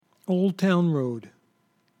Old Town Road.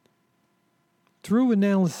 Through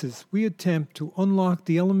analysis, we attempt to unlock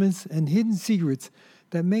the elements and hidden secrets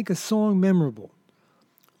that make a song memorable.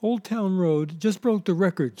 Old Town Road just broke the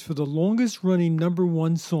records for the longest-running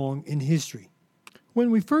 #1 song in history. When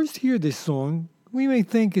we first hear this song, we may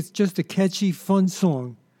think it's just a catchy, fun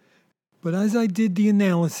song. But as I did the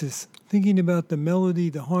analysis, thinking about the melody,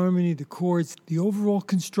 the harmony, the chords, the overall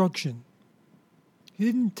construction,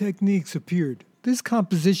 hidden techniques appeared. This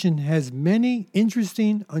composition has many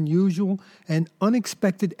interesting, unusual, and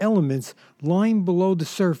unexpected elements lying below the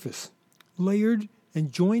surface, layered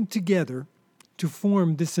and joined together to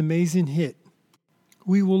form this amazing hit.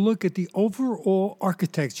 We will look at the overall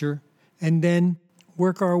architecture and then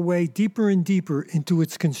work our way deeper and deeper into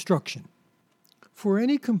its construction. For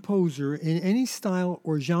any composer in any style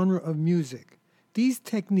or genre of music, these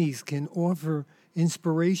techniques can offer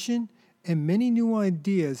inspiration and many new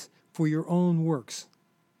ideas for your own works.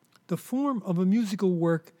 The form of a musical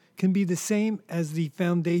work can be the same as the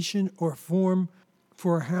foundation or form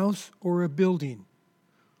for a house or a building,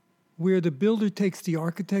 where the builder takes the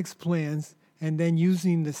architect's plans and then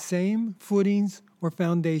using the same footings or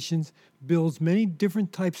foundations builds many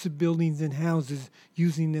different types of buildings and houses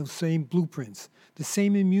using those same blueprints. The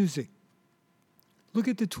same in music. Look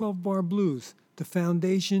at the 12-bar blues, the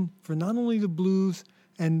foundation for not only the blues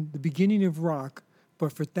and the beginning of rock,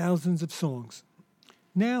 but for thousands of songs.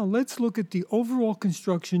 Now let's look at the overall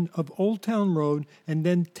construction of Old Town Road and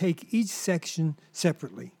then take each section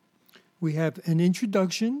separately. We have an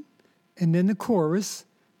introduction, and then the chorus,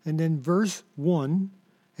 and then verse 1,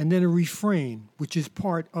 and then a refrain, which is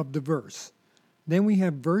part of the verse. Then we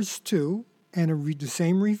have verse 2, and the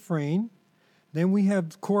same refrain. Then we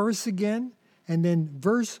have chorus again, and then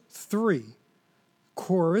verse 3,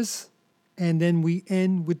 chorus, and then we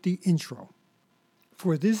end with the intro.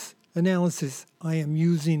 For this analysis, I am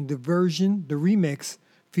using the remix,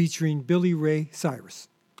 featuring Billy Ray Cyrus.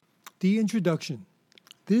 The introduction.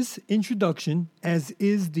 This introduction, as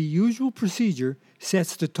is the usual procedure,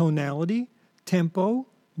 sets the tonality, tempo,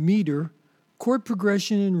 meter, chord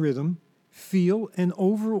progression and rhythm, feel, and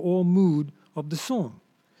overall mood of the song.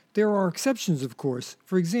 There are exceptions, of course.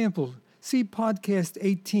 For example, see podcast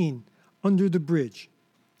 18, Under the Bridge.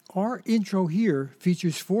 Our intro here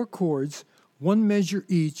features 4 chords, 1 measure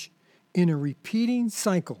each, in a repeating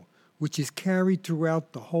cycle, which is carried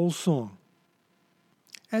throughout the whole song.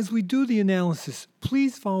 As we do the analysis,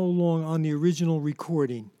 please follow along on the original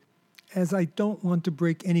recording, as I don't want to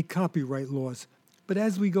break any copyright laws, but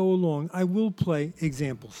as we go along, I will play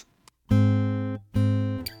examples.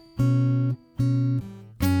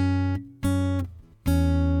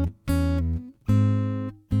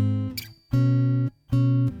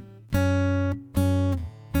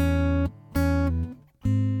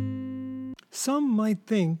 Some might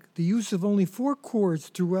think the use of only 4 chords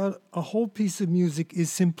throughout a whole piece of music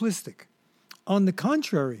is simplistic. On the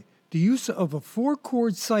contrary, the use of a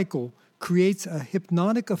 4-chord cycle creates a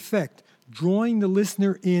hypnotic effect, drawing the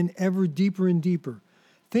listener in ever deeper and deeper.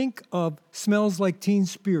 Think of Smells Like Teen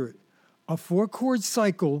Spirit. A 4-chord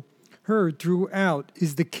cycle heard throughout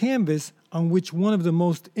is the canvas on which one of the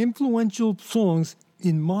most influential songs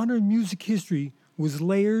in modern music history was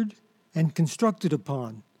layered and constructed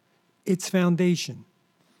upon. Its foundation.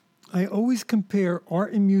 I always compare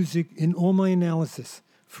art and music in all my analysis,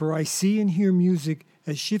 for I see and hear music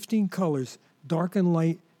as shifting colors, dark and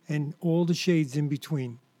light, and all the shades in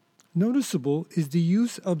between. Noticeable is the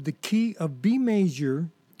use of the key of B major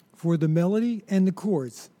for the melody and the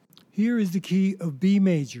chords. Here is the key of B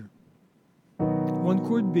major. 1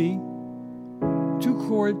 chord B, 2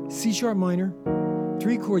 chord C sharp minor,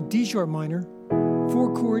 3 chord D sharp minor,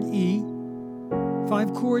 4 chord E,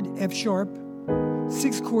 5 chord F sharp,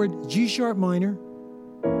 6 chord G sharp minor,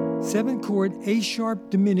 7 chord A sharp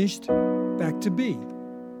diminished, back to B.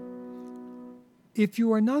 If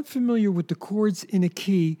you are not familiar with the chords in a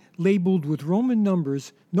key labeled with Roman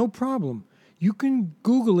numbers, no problem. You can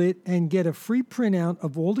Google it and get a free printout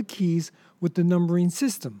of all the keys with the numbering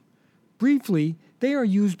system. Briefly, they are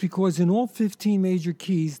used because in all 15 major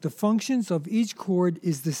keys, the functions of each chord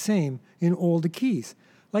is the same in all the keys.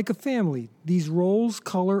 Like a family, these rolls,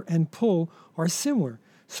 color, and pull are similar.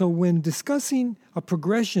 So when discussing a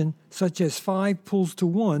progression such as 5 pulls to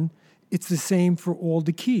 1, it's the same for all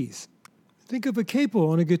the keys. Think of a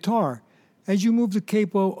capo on a guitar. As you move the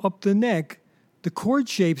capo up the neck, the chord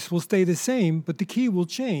shapes will stay the same, but the key will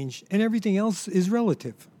change, and everything else is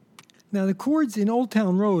relative. Now the chords in Old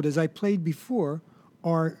Town Road, as I played before,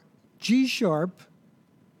 are G sharp,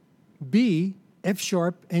 B, F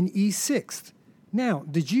sharp, and E sixth. Now,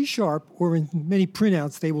 the G sharp, or in many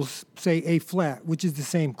printouts they will say A flat, which is the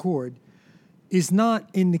same chord, is not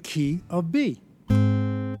in the key of B.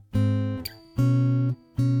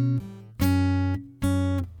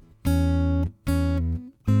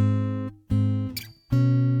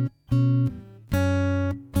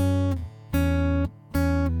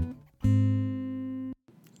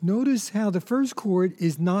 Notice how the first chord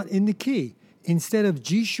is not in the key. Instead of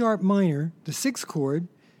G sharp minor, the sixth chord,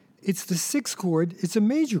 it's the sixth chord, it's a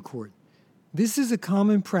major chord. This is a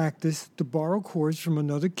common practice to borrow chords from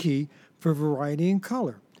another key for variety and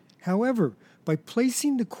color. However, by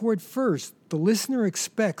placing the chord first, the listener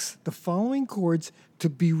expects the following chords to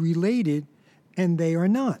be related, and they are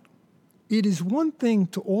not. It is one thing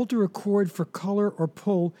to alter a chord for color or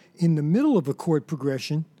pull in the middle of a chord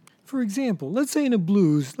progression. For example, let's say in a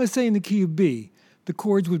blues, let's say in the key of B, the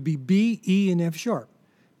chords would be B, E, and F sharp.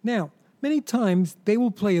 Now, many times they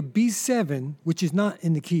will play a B7, which is not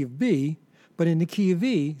in the key of B, but in the key of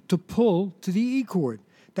E, to pull to the E chord.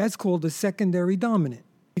 That's called a secondary dominant.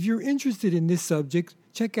 If you're interested in this subject,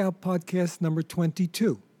 check out podcast number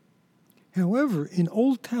 22. However, in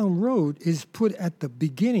Old Town Road is put at the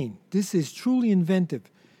beginning. This is truly inventive.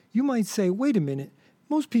 You might say, wait a minute,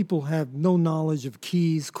 most people have no knowledge of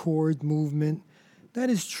keys, chord, movement. That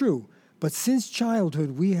is true, but since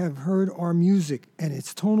childhood we have heard our music and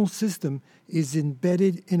its tonal system is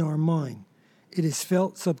embedded in our mind. It is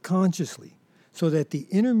felt subconsciously, so that the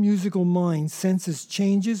inner musical mind senses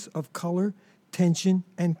changes of color, tension,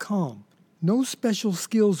 and calm. No special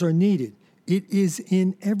skills are needed. It is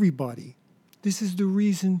in everybody. This is the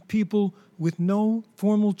reason people with no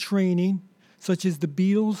formal training, such as the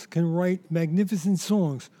Beatles, can write magnificent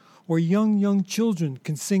songs, or young children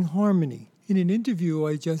can sing harmony. In an interview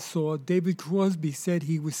I just saw, David Crosby said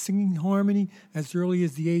he was singing harmony as early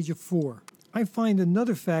as the age of 4. I find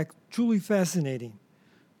another fact truly fascinating.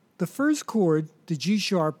 The first chord, the G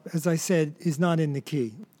sharp, as I said, is not in the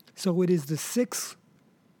key. So it is the sixth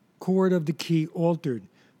chord of the key altered.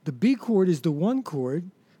 The B chord is the 1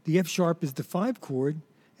 chord, the F sharp is the 5 chord,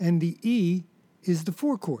 and the E is the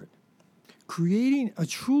 4 chord. Creating a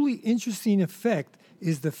truly interesting effect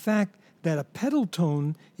is the fact that a pedal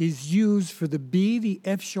tone is used for the B, the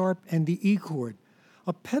F sharp, and the E chord.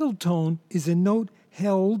 A pedal tone is a note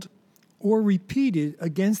held or repeated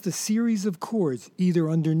against a series of chords, either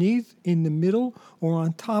underneath, in the middle, or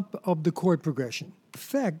on top of the chord progression. The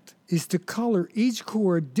effect is to color each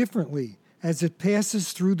chord differently as it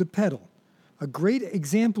passes through the pedal. A great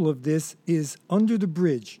example of this is Under the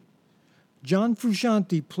Bridge. John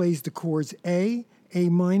Frusciante plays the chords A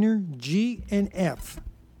minor, G, and F.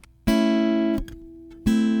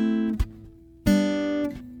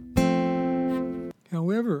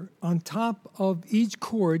 However, on top of each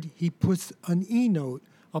chord, he puts an E note,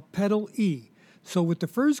 a pedal E. So with the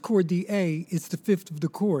first chord, the A, it's the 5th of the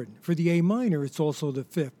chord. For the A minor, it's also the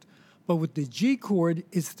 5th. But with the G chord,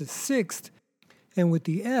 it's the 6th. And with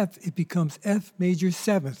the F, it becomes F major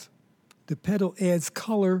 7th. The pedal adds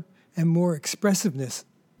color and more expressiveness.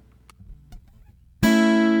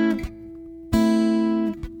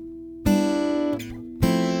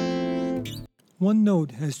 One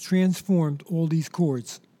note has transformed all these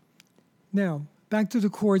chords. Now, back to the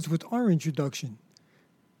chords with our introduction.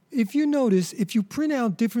 If you notice, if you print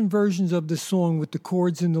out different versions of the song with the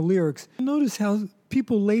chords and the lyrics, you'll notice how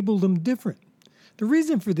people label them different. The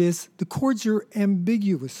reason for this, the chords are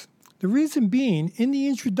ambiguous. The reason being, in the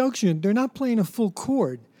introduction, they're not playing a full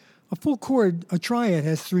chord. A full chord, a triad,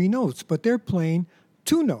 has 3 notes, but they're playing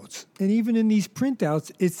 2 notes. And even in these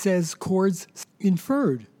printouts, it says chords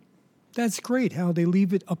inferred. That's great how they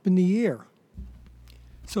leave it up in the air.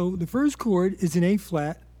 So the first chord is an A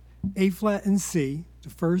flat and C, the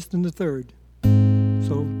first and the third.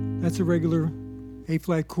 So that's a regular A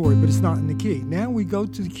flat chord, but it's not in the key. Now we go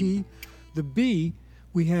to the key, the B.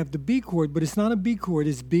 We have the B chord, but it's not a B chord,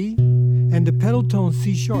 it's B, and the pedal tone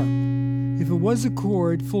C sharp. If it was a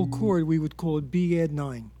chord, full chord, we would call it B add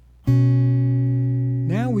 9.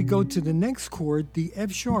 Now we go to the next chord, the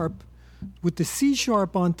F sharp, with the C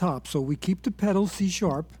sharp on top. So we keep the pedal C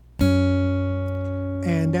sharp,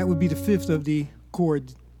 and that would be the 5th of the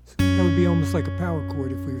chord. That would be almost like a power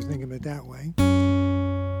chord if we were thinking of it that way.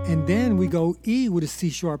 And then we go E with a C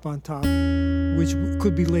sharp on top, which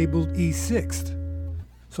could be labeled E 6th.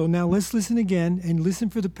 So now let's listen again and listen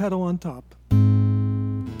for the pedal on top.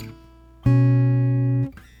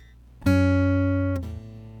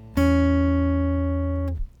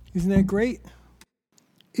 Isn't that great?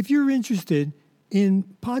 If you're interested, in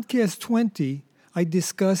podcast 20, I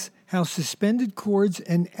discuss how suspended chords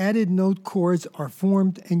and added note chords are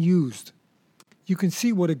formed and used. You can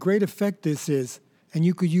see what a great effect this is. and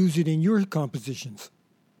you could use it in your compositions.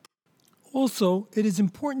 Also, it is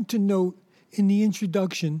important to note in the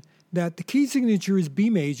introduction that the key signature is B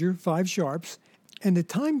major, 5 sharps, and the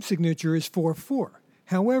time signature is 4/4.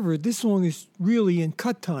 However, this song is really in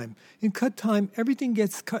cut time. In cut time, everything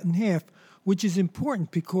gets cut in half, which is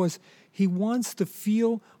important because he wants the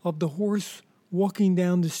feel of the horse walking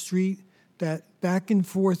down the street, that back and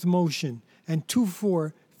forth motion, and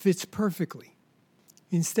 2/4 fits perfectly.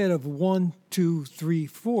 Instead of 1, 2, 3,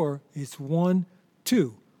 4, it's 1,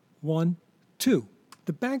 2, 1, 2.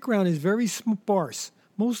 The background is very sparse,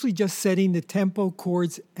 mostly just setting the tempo,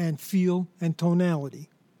 chords, and feel and tonality.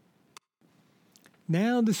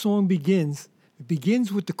 Now the song begins. It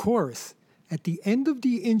begins with the chorus. At the end of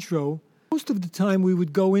the intro, most of the time we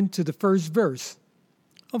would go into the first verse.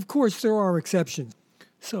 Of course, there are exceptions.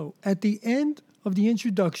 So at the end of the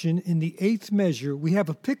introduction in the 8th measure, we have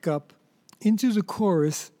a pickup into the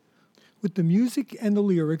chorus with the music and the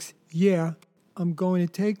lyrics. Yeah, I'm going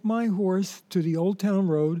to take my horse to the Old Town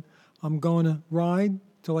Road. I'm going to ride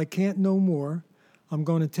till I can't no more. I'm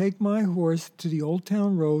going to take my horse to the Old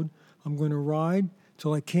Town Road. I'm going to ride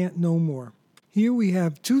till I can't no more. Here we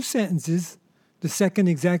have 2 sentences, the second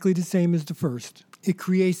exactly the same as the first. It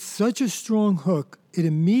creates such a strong hook, it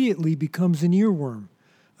immediately becomes an earworm.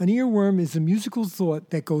 An earworm is a musical thought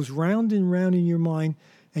that goes round and round in your mind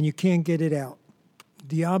and you can't get it out.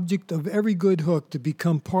 The object of every good hook to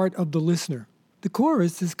become part of the listener. The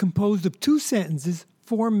chorus is composed of 2 sentences,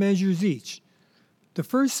 4 measures each. The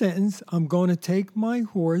first sentence, I'm going to take my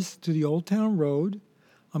horse to the Old Town Road.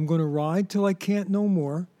 I'm going to ride till I can't no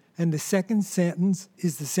more. And the second sentence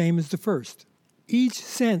is the same as the first. Each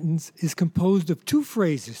sentence is composed of 2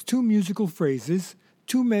 phrases, 2 musical phrases,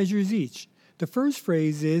 2 measures each. The first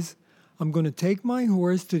phrase is, I'm going to take my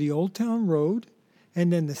horse to the Old Town Road.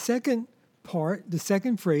 And then the second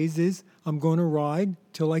phrase is, I'm going to ride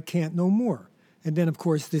till I can't no more. And then, of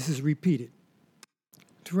course, this is repeated.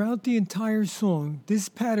 Throughout the entire song, this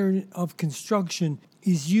pattern of construction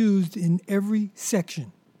is used in every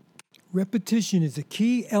section. Repetition is a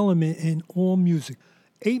key element in all music.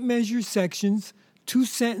 8 measure sections, 2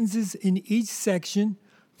 sentences in each section,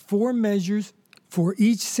 4 measures for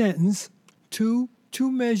each sentence, 2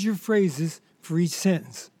 measure phrases for each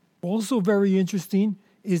sentence. Also very interesting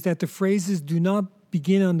is that the phrases do not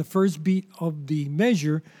begin on the first beat of the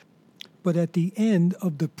measure, but at the end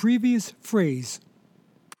of the previous phrase.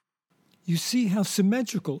 You see how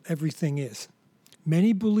symmetrical everything is.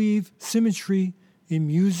 Many believe symmetry in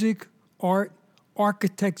music, art,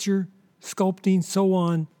 architecture, sculpting, so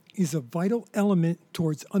on, is a vital element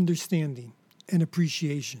towards understanding and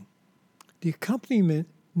appreciation. The accompaniment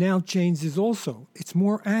now changes also. It's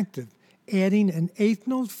more active, adding an 8th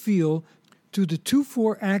note feel to the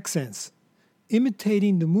 2/4 accents,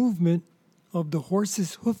 imitating the movement of the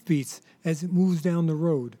horse's hoofbeats as it moves down the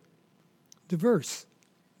road. The verse.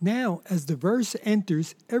 Now, as the verse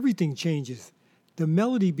enters, everything changes. The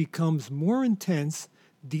melody becomes more intense.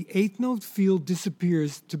 The 8th note feel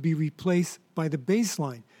disappears to be replaced by the bass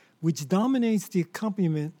line, which dominates the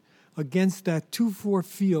accompaniment against that 2/4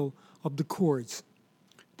 feel of the chords.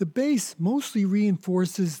 The bass mostly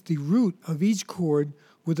reinforces the root of each chord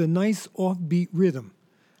with a nice offbeat rhythm.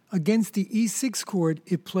 Against the E6 chord,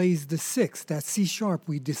 it plays the 6, that C sharp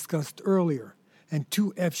we discussed earlier, and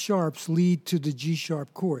 2 F sharps lead to the G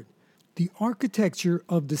sharp chord. The architecture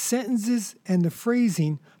of the sentences and the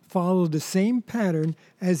phrasing follow the same pattern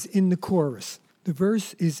as in the chorus. The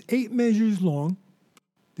verse is 8 measures long.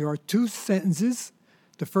 There are 2 sentences.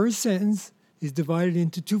 The first sentence is divided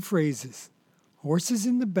into 2 phrases. Horse is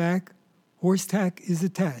in the back, horse tack is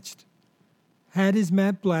attached. Hat is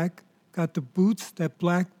matte black, got the boots that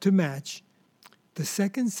black to match. The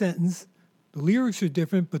second sentence, the lyrics are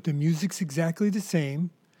different, but the music's exactly the same,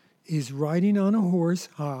 is riding on a horse,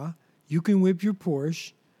 ha, you can whip your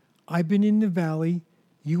Porsche. I've been in the valley,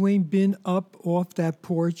 you ain't been up off that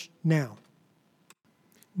porch now.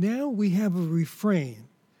 Now we have a refrain.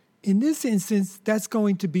 In this instance, that's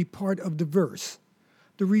going to be part of the verse.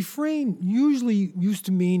 The refrain usually used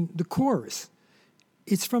to mean the chorus.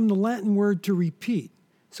 It's from the Latin word to repeat,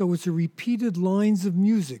 so it's a repeated lines of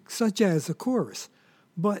music, such as a chorus.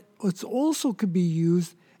 But it also could be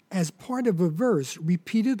used as part of a verse,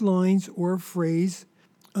 repeated lines or a phrase,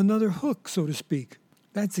 another hook, so to speak.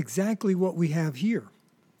 That's exactly what we have here.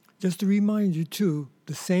 Just a reminder, too,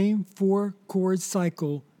 the same 4-chord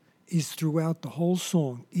cycle is throughout the whole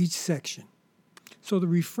song, each section. So the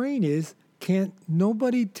refrain is, can't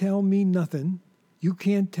nobody tell me nothing, you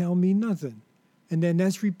can't tell me nothing. And then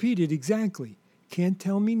that's repeated exactly. Can't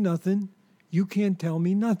tell me nothing, you can't tell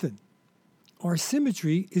me nothing. our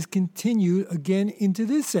symmetry is continued again into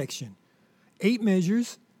this section. 8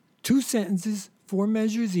 measures, 2 sentences, 4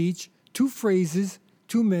 measures each, 2 phrases,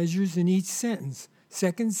 2 measures in each sentence.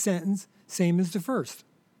 Second sentence, same as the first.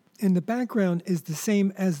 And the background is the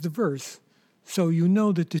same as the verse, so you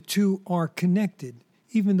know that the two are connected,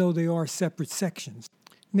 even though they are separate sections.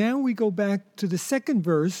 Now we go back to the second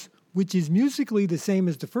verse, which is musically the same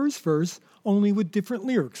as the first verse, only with different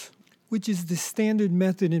lyrics, which is the standard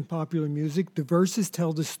method in popular music. The verses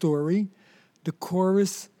tell the story, the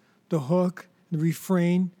chorus, the hook, the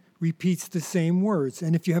refrain repeats the same words.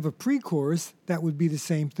 And if you have a pre-chorus, that would be the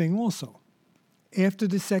same thing also. After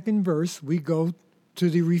the second verse, we go to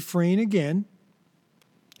the refrain again,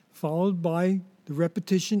 followed by the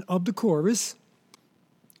repetition of the chorus.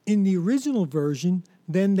 In the original version,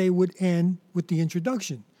 then they would end with the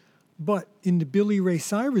introduction. But in the Billy Ray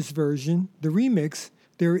Cyrus version, the remix,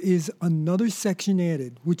 there is another section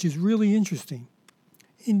added, which is really interesting.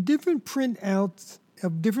 In different printouts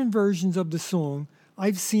of different versions of the song,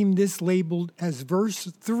 I've seen this labeled as verse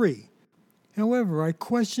 3. However, I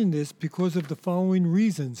question this because of the following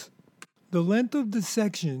reasons. The length of the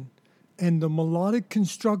section and the melodic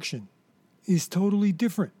construction is totally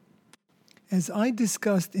different. As I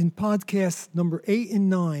discussed in podcasts number 8 and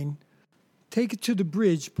 9, Take It to the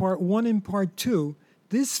Bridge, Part 1 and Part 2,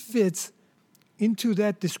 this fits into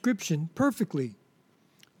that description perfectly.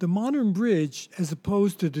 The modern bridge, as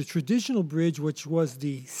opposed to the traditional bridge, which was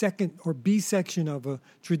the second or B section of a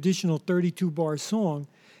traditional 32-bar song,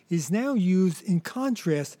 is now used in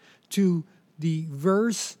contrast to the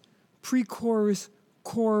verse, pre-chorus,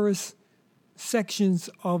 chorus sections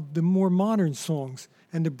of the more modern songs.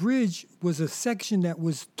 And the bridge was a section that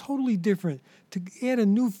was totally different to add a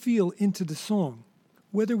new feel into the song.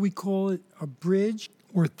 Whether we call it a bridge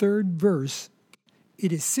or third verse,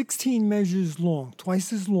 it is 16 measures long,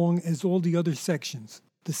 twice as long as all the other sections.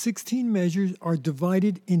 The 16 measures are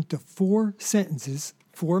divided into 4 sentences,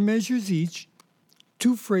 4 measures each,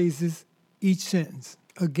 2 phrases each sentence.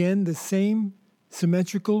 Again, the same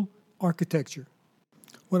symmetrical architecture.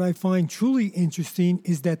 What I find truly interesting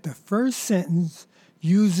is that the first sentence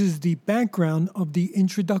uses the background of the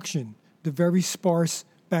introduction, the very sparse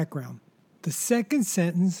background. The second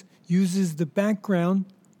sentence uses the background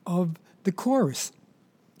of the chorus.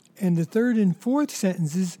 And the third and fourth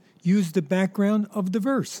sentences use the background of the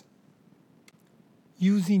verse,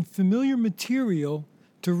 using familiar material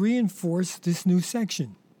to reinforce this new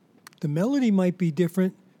section. The melody might be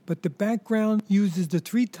different, but the background uses the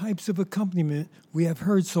 3 types of accompaniment we have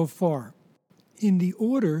heard so far. In the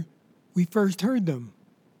order we first heard them.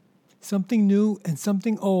 Something new and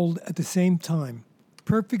something old at the same time.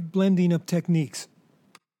 Perfect blending of techniques.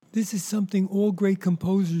 This is something all great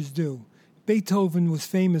composers do. Beethoven was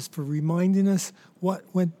famous for reminding us what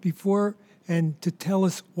went before and to tell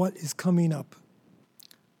us what is coming up.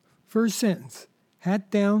 First sentence,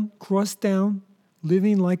 hat down, cross down,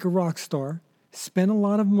 living like a rock star, spent a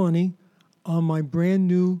lot of money on my brand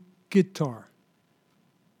new guitar.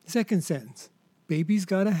 Second sentence, baby's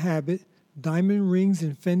got a habit, diamond rings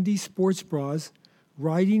and Fendi sports bras,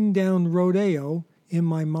 riding down Rodeo in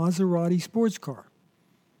my Maserati sports car.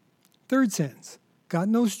 Third sentence, got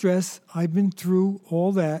no stress, I've been through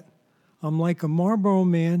all that. I'm like a Marlboro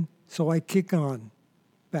man, so I kick on.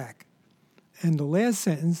 Back. And the last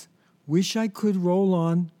sentence, wish I could roll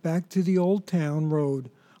on back to the old town road.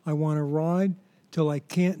 I want to ride till I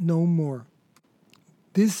can't no more.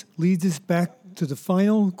 This leads us back to the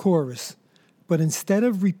final chorus, but instead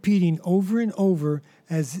of repeating over and over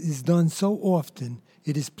as is done so often,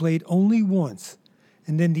 it is played only once,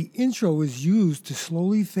 and then the intro is used to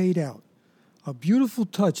slowly fade out. A beautiful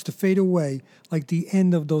touch to fade away like the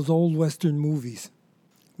end of those old Western movies,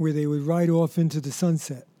 where they would ride off into the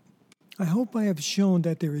sunset. I hope I have shown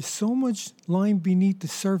that there is so much lying beneath the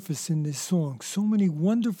surface in this song, so many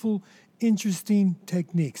wonderful, interesting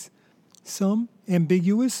techniques. Some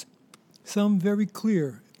ambiguous, some very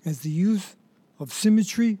clear, as the use of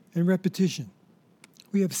symmetry and repetition.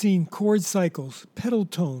 We have seen chord cycles, pedal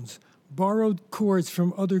tones, borrowed chords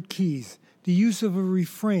from other keys, the use of a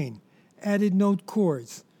refrain, added note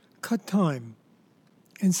chords, cut time,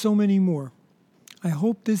 and so many more. I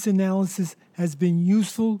hope this analysis has been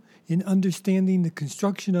useful in understanding the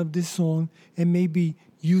construction of this song and maybe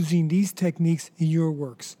using these techniques in your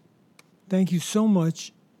works. Thank you so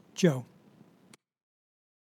much, Joe.